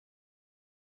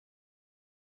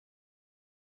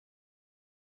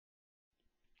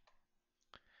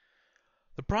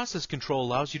The process control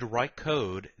allows you to write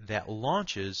code that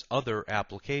launches other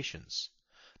applications.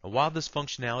 Now, while this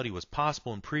functionality was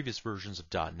possible in previous versions of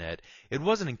 .NET, it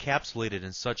wasn't encapsulated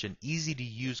in such an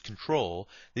easy-to-use control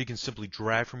that you can simply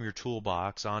drag from your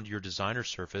toolbox onto your designer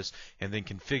surface and then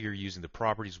configure using the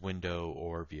Properties window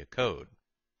or via code.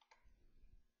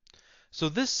 So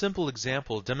this simple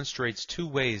example demonstrates two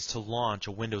ways to launch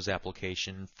a Windows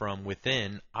application from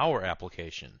within our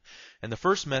application. And the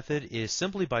first method is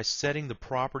simply by setting the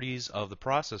properties of the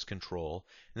process control,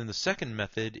 and then the second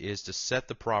method is to set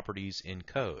the properties in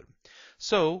code.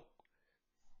 So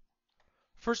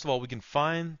first of all, we can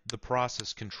find the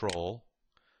process control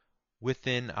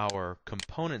within our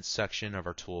components section of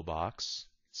our toolbox.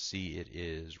 See, it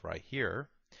is right here.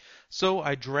 So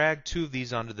I dragged two of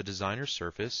these onto the designer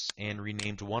surface and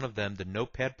renamed one of them the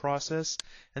Notepad process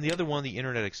and the other one the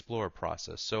Internet Explorer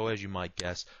process. So as you might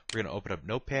guess, we're going to open up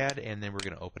Notepad and then we're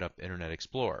going to open up Internet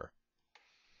Explorer.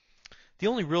 The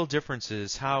only real difference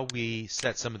is how we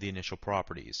set some of the initial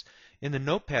properties. In the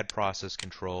Notepad process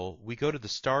control, we go to the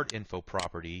Start Info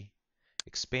property,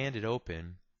 expand it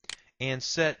open, and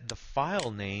set the file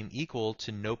name equal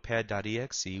to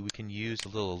notepad.exe. We can use a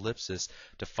little ellipsis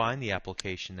to find the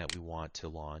application that we want to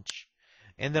launch.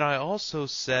 And then I also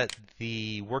set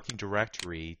the working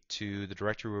directory to the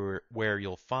directory where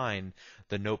you'll find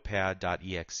the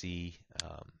notepad.exe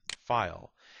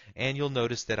file. And you'll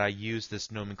notice that I use this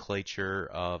nomenclature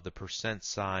of the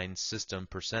 %, system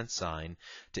 %,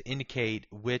 to indicate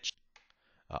which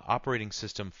operating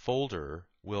system folder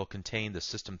will contain the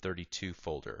System32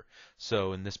 folder.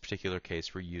 So in this particular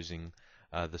case, we're using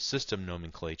the system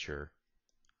nomenclature,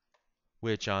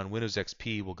 which on Windows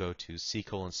XP will go to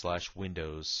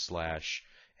c:/Windows/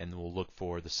 and we'll look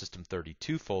for the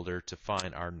System32 folder to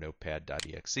find our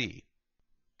notepad.exe.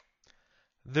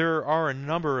 There are a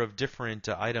number of different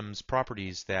items,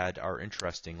 properties that are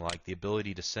interesting, like the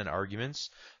ability to send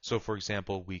arguments. So for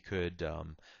example, we could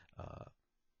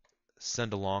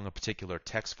send along a particular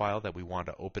text file that we want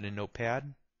to open in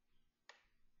Notepad.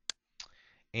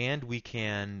 And we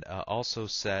can also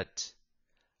set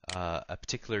a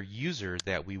particular user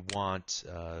that we want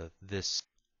this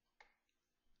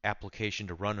application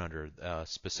to run under, a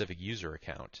specific user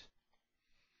account.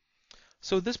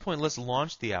 So at this point, let's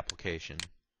launch the application,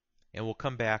 and we'll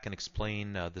come back and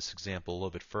explain this example a little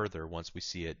bit further once we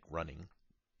see it running.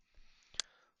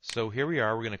 So here we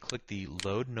are. We're going to click the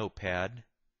Load Notepad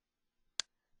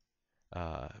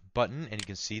button, and you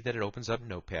can see that it opens up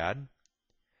Notepad.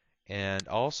 And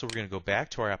also we're going to go back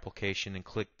to our application and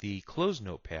click the Close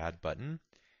Notepad button.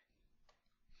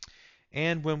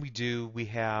 And when we do, we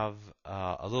have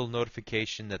a little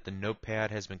notification that the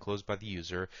Notepad has been closed by the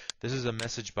user. This is a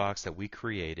message box that we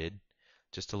created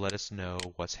just to let us know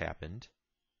what's happened.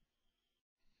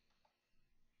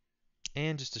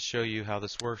 And just to show you how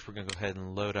this works, we're going to go ahead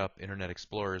and load up Internet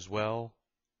Explorer as well.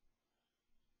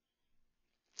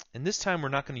 And this time we're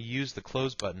not going to use the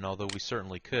close button, although we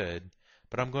certainly could,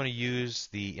 but I'm going to use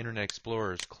the Internet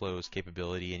Explorer's close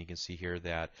capability, and you can see here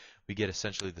that we get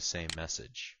essentially the same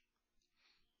message.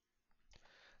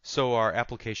 So our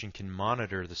application can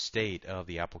monitor the state of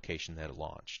the application that it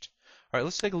launched. All right,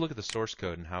 let's take a look at the source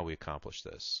code and how we accomplish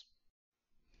this.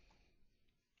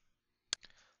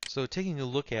 So taking a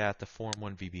look at the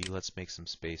Form1VB, let's make some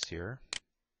space here.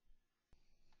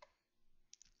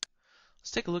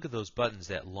 Let's take a look at those buttons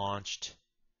that launched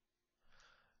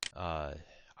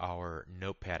our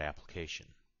Notepad application.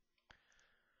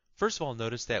 First of all,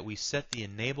 notice that we set the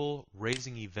Enable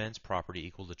Raising Events property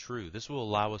equal to true. This will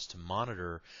allow us to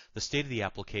monitor the state of the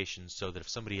application so that if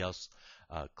somebody else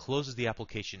closes the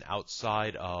application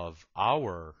outside of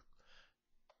our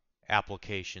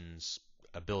application's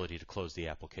ability to close the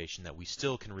application, that we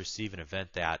still can receive an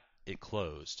event that it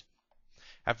closed.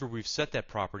 After we've set that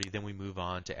property, then we move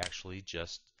on to actually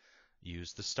just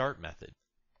use the start method.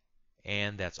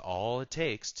 And that's all it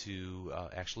takes to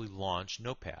actually launch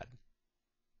Notepad.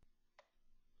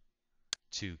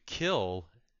 To kill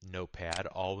Notepad,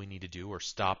 all we need to do, or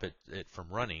stop it from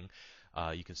running,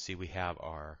 you can see we have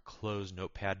our Close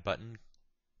Notepad button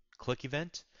click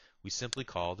event. We simply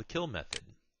call the kill method.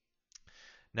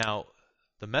 Now,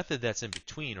 the method that's in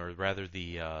between, or rather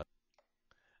the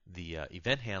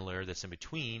event handler that's in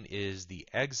between, is the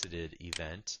exited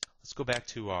event. Let's go back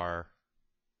to our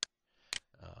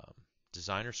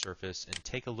designer surface and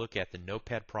take a look at the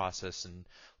Notepad process and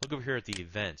look over here at the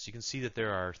events. You can see that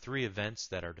there are 3 events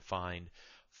that are defined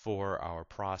for our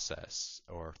process,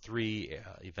 or 3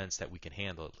 events that we can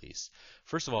handle at least.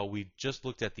 First of all, we just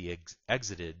looked at the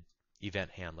exited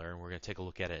event handler, and we're going to take a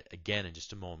look at it again in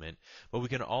just a moment. But we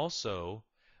can also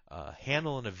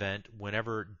handle an event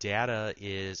whenever data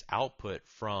is output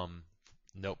from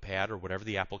Notepad or whatever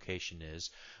the application is.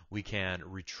 We can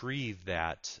retrieve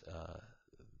that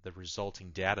the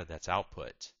resulting data that's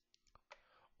output.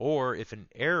 Or if an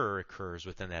error occurs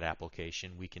within that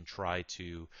application, we can try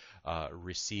to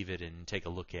receive it and take a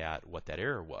look at what that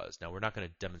error was. Now, we're not going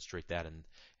to demonstrate that in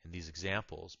these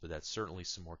examples, but that's certainly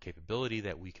some more capability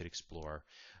that we could explore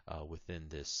within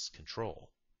this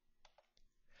control.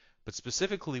 But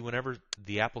specifically, whenever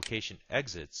the application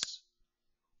exits,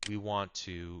 we want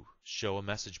to show a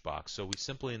message box. So we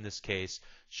simply, in this case,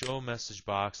 show a message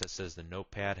box that says the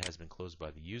notepad has been closed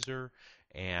by the user,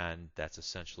 and that's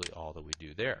essentially all that we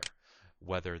do there,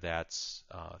 whether that's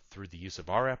through the use of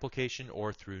our application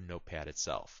or through Notepad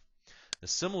itself.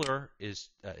 It's similar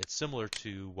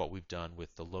to what we've done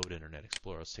with the Load Internet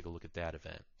Explorer. Let's take a look at that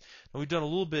event. Now, we've done a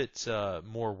little bit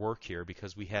more work here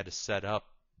because we had to set up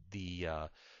the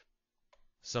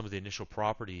some of the initial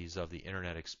properties of the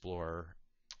Internet Explorer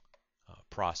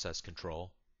process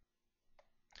control.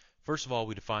 First of all,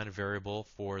 we define a variable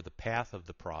for the path of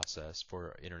the process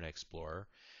for Internet Explorer.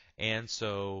 And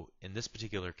so in this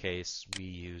particular case, we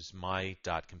use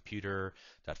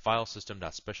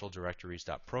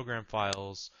my.computer.filesystem.specialdirectories.program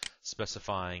files,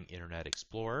 specifying Internet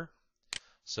Explorer.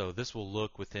 So this will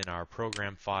look within our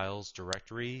program files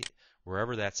directory,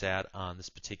 wherever that's at on this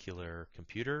particular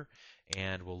computer,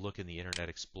 and we'll look in the Internet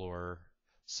Explorer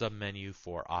submenu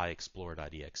for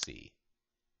iExplorer.exe.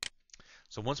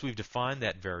 So once we've defined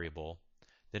that variable,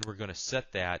 then we're going to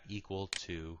set that equal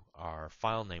to our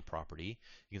file name property.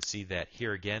 You can see that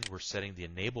here again we're setting the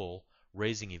enable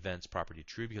raising events property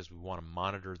true because we want to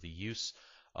monitor the use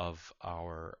of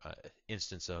our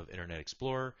instance of Internet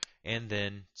Explorer. And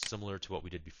then, similar to what we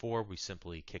did before, we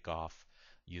simply kick off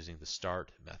using the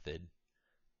start method.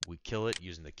 We kill it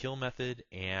using the kill method,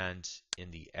 and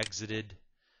in the exited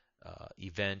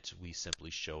event, we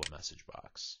simply show a message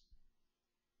box.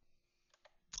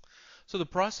 So the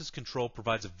process control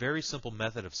provides a very simple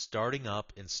method of starting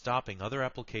up and stopping other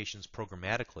applications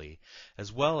programmatically,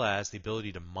 as well as the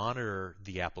ability to monitor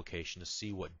the application to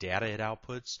see what data it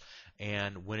outputs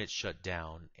and when it's shut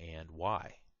down and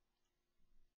why.